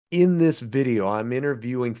In this video, I'm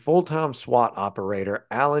interviewing full-time SWAT operator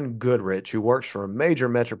Allyn Goodrich, who works for a major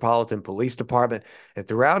metropolitan police department. And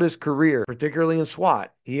throughout his career, particularly in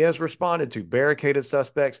SWAT, he has responded to barricaded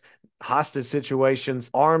suspects, hostage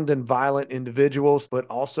situations, armed and violent individuals, but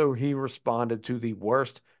also he responded to the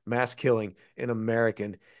worst mass killing in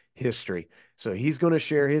American history. So he's going to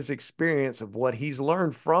share his experience of what he's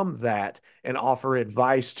learned from that and offer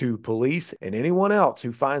advice to police and anyone else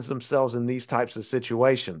who finds themselves in these types of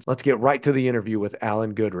situations. Let's get right to the interview with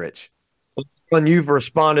Allyn Goodrich. And you've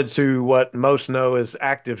responded to what most know as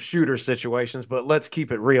active shooter situations, but let's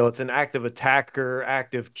keep it real. It's an active attacker,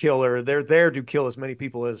 active killer. They're there to kill as many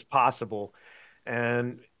people as possible.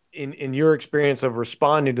 And in your experience of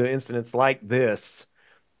responding to incidents like this,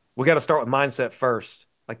 we got to start with mindset first.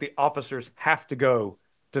 Like the officers have to go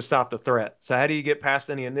to stop the threat. So how do you get past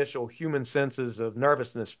any initial human senses of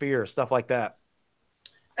nervousness, fear, stuff like that?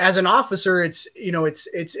 As an officer, it's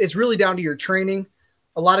really down to your training.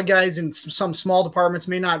 A lot of guys in some small departments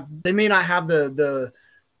may not have the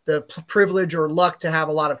privilege or luck to have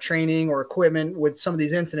a lot of training or equipment with some of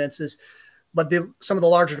these incidences, but some of the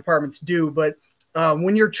larger departments do. But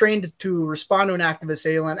when you're trained to respond to an active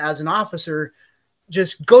assailant as an officer,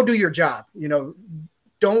 just go do your job.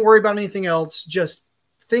 Don't worry about anything else. Just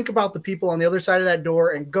think about the people on the other side of that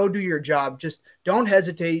door and go do your job. Just don't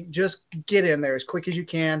hesitate. Just get in there as quick as you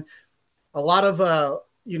can. A lot of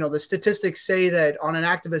the statistics say that on an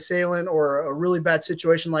active assailant or a really bad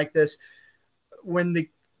situation like this, when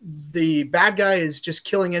the bad guy is just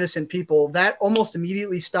killing innocent people, that almost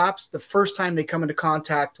immediately stops the first time they come into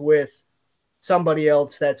contact with somebody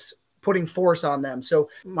else that's putting force on them.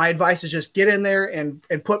 So my advice is just get in there and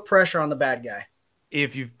put pressure on the bad guy.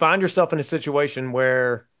 If you find yourself in a situation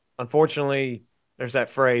where, unfortunately, there's that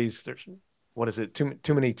phrase, there's, what is it,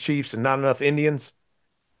 too many chiefs and not enough Indians,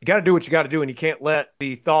 you got to do what you got to do. And you can't let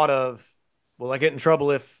the thought of, will I get in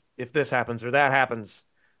trouble if this happens or that happens?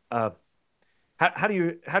 Uh, how do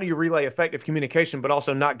you relay effective communication, but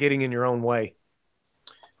also not getting in your own way?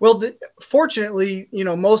 Well, fortunately,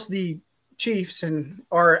 most of the chiefs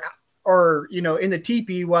are in the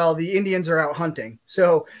teepee while the Indians are out hunting.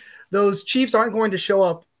 So those chiefs aren't going to show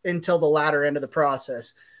up until the latter end of the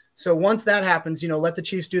process. So once that happens, let the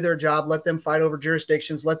chiefs do their job, let them fight over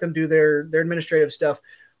jurisdictions, let them do their administrative stuff.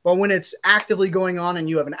 But when it's actively going on and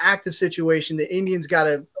you have an active situation, the Indians got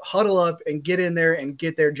to huddle up and get in there and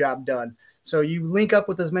get their job done. So you link up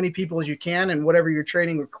with as many people as you can and whatever your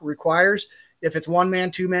training requires. If it's one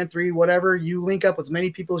man, two man, three, whatever, you link up with as many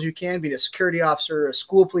people as you can, be it a security officer, a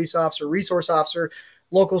school police officer, resource officer,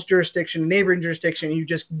 local jurisdiction, neighboring jurisdiction. You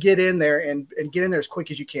just get in there and get in there as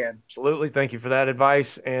quick as you can. Absolutely. Thank you for that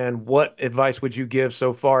advice. And what advice would you give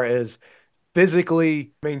so far as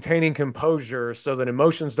physically maintaining composure so that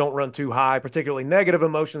emotions don't run too high, particularly negative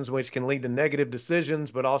emotions, which can lead to negative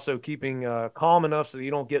decisions, but also keeping calm enough so that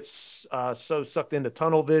you don't get so sucked into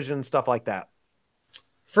tunnel vision, stuff like that?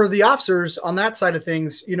 For the officers on that side of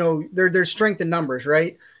things, there's strength in numbers,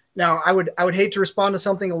 right? Now, I would hate to respond to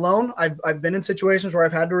something alone. I've been in situations where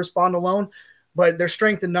I've had to respond alone, but there's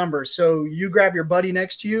strength in numbers. So you grab your buddy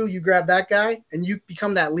next to you, you grab that guy, and you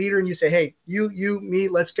become that leader, and you say, "Hey, you, me,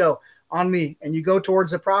 let's go on me," and you go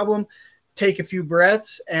towards the problem. Take a few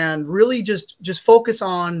breaths and really just focus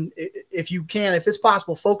on, if you can, if it's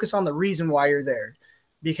possible, focus on the reason why you're there,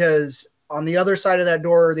 because on the other side of that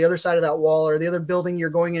door, or the other side of that wall, or the other building you're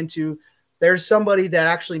going into, there's somebody that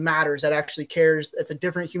actually matters, that actually cares. That's a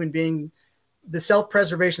different human being. The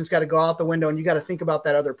self-preservation's got to go out the window, and you got to think about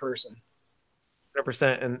that other person.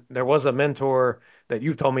 100%. And there was a mentor that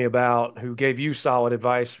you've told me about who gave you solid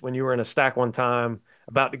advice when you were in a stack one time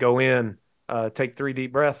about to go in. Take 3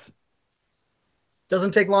 deep breaths.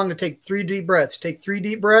 Doesn't take long to take 3 deep breaths. Take 3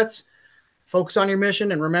 deep breaths, focus on your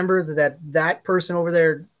mission, and remember that person over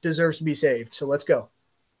there deserves to be saved. So let's go.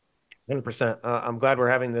 100%. I'm glad we're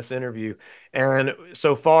having this interview. And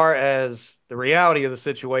so far as the reality of the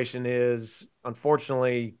situation is,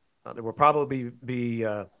 unfortunately, there will probably be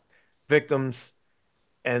victims,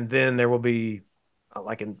 and then there will be,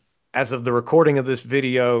 like as of the recording of this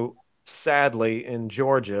video, sadly in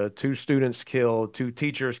Georgia, 2 students killed, 2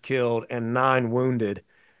 teachers killed, and 9 wounded.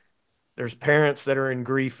 There's parents that are in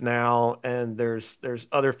grief now, and there's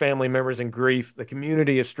other family members in grief. The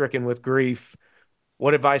community is stricken with grief.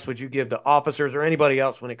 What advice would you give to officers or anybody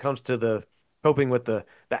else when it comes to the coping with the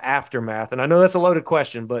aftermath? And I know that's a loaded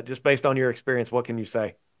question, but just based on your experience, what can you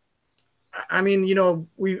say? I mean,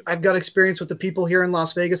 I've got experience with the people here in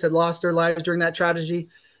Las Vegas that lost their lives during that tragedy.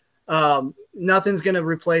 Nothing's going to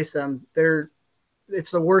replace them. It's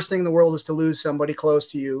the worst thing in the world is to lose somebody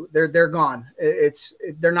close to you. They're gone.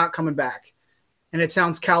 They're not coming back. And it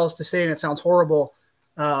sounds callous to say, and it sounds horrible.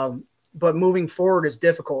 But moving forward is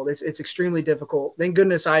difficult. It's extremely difficult. Thank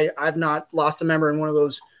goodness I've not lost a member in one of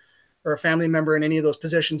those, or a family member in any of those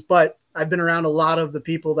positions, but I've been around a lot of the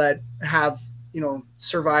people that have,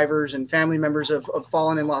 survivors and family members of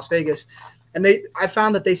fallen in Las Vegas. And I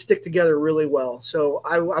found that they stick together really well. So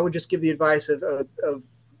I would just give the advice of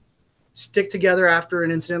stick together after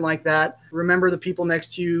an incident like that. Remember the people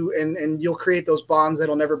next to you, and you'll create those bonds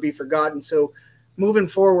that'll never be forgotten. So moving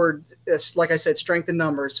forward, like I said, strength in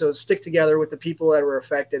numbers. So stick together with the people that were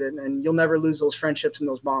affected, and you'll never lose those friendships and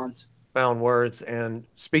those bonds. Found words. And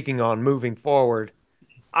speaking on moving forward,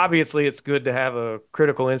 obviously it's good to have a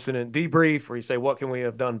critical incident debrief where you say, what can we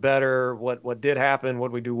have done better? What did happen? What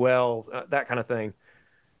did we do well? That kind of thing.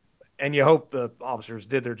 And you hope the officers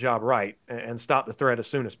did their job right and stopped the threat as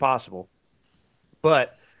soon as possible.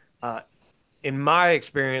 But uh, in my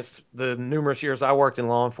experience, the numerous years I worked in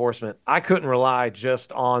law enforcement, I couldn't rely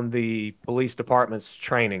just on the police department's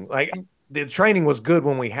training. Like the training was good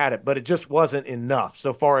when we had it, but it just wasn't enough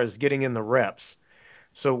so far as getting in the reps.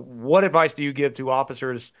 So, what advice do you give to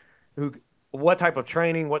officers who, what type of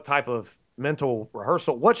training, what type of mental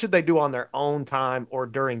rehearsal, what should they do on their own time or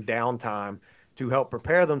during downtime to help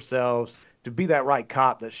prepare themselves to be that right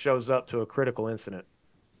cop that shows up to a critical incident?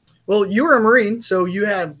 Well, you were a Marine, so you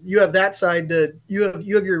have that side to you have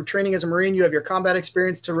your training as a Marine, you have your combat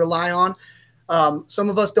experience to rely on. Some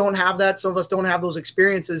of us don't have that. Some of us don't have those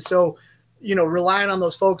experiences. So, relying on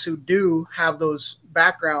those folks who do have those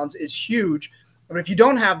backgrounds is huge. But if you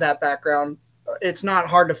don't have that background, it's not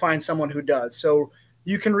hard to find someone who does. So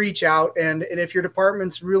you can reach out, and if your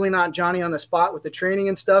department's really not Johnny on the spot with the training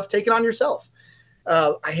and stuff, take it on yourself.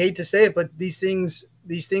 I hate to say it, but these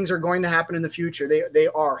things are going to happen in the future. They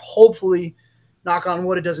are, hopefully, knock on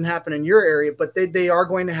wood, it doesn't happen in your area, but they are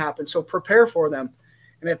going to happen. So prepare for them.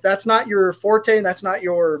 And if that's not your forte and that's not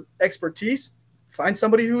your expertise, find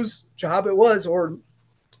somebody whose job it was or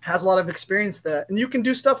has a lot of experience that, and you can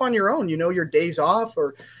do stuff on your own, your days off,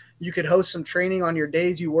 or you could host some training on your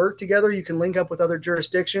days you work together. You can link up with other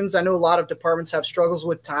jurisdictions. I know a lot of departments have struggles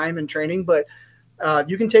with time and training, but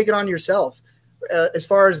you can take it on yourself. As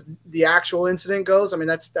far as the actual incident goes, I mean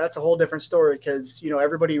that's a whole different story because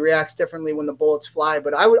everybody reacts differently when the bullets fly.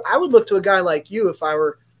 But I would look to a guy like you if I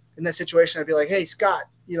were in that situation. I'd be like, hey Scott,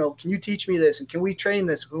 can you teach me this and can we train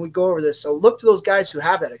this? Can we go over this? So look to those guys who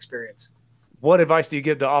have that experience. What advice do you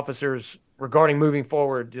give to officers regarding moving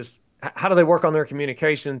forward? Just how do they work on their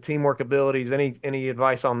communication, teamwork abilities? Any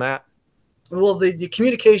advice on that? Well, the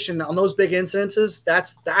communication on those big incidences,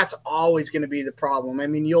 that's always going to be the problem. I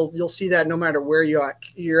mean, you'll see that no matter where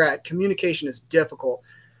you're at. Communication is difficult.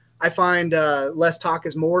 I find less talk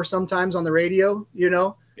is more sometimes on the radio.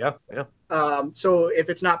 Yeah, yeah. So if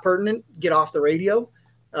it's not pertinent, get off the radio.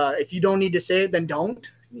 If you don't need to say it, then don't.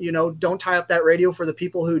 Don't tie up that radio for the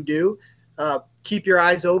people who do. Keep your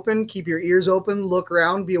eyes open, keep your ears open, look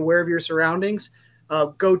around, be aware of your surroundings,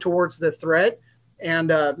 go towards the threat, and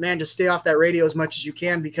man, just stay off that radio as much as you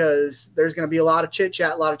can because there's going to be a lot of chit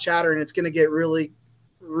chat, a lot of chatter, and it's going to get really,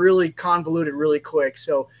 really convoluted really quick.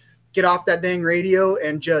 So get off that dang radio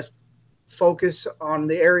and just focus on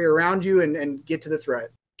the area around you and get to the threat.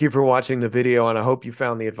 Thank you for watching the video, and I hope you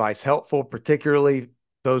found the advice helpful, particularly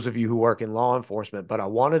those of you who work in law enforcement. But I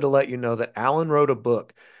wanted to let you know that Allyn wrote a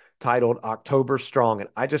book titled October Strong, and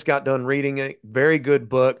I just got done reading it. Very good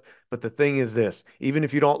book. But the thing is this, even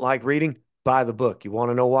if you don't like reading, buy the book. You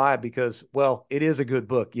want to know why? Because, well, it is a good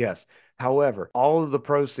book, yes. However, all of the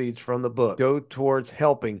proceeds from the book go towards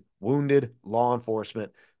helping wounded law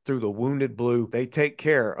enforcement through the Wounded Blue. They take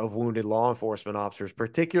care of wounded law enforcement officers,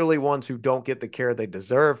 particularly ones who don't get the care they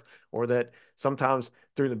deserve or that sometimes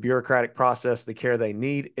through the bureaucratic process, the care they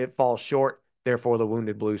need, it falls short. Therefore, the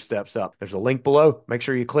Wounded Blue steps up. There's a link below. Make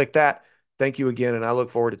sure you click that. Thank you again, and I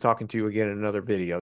look forward to talking to you again in another video.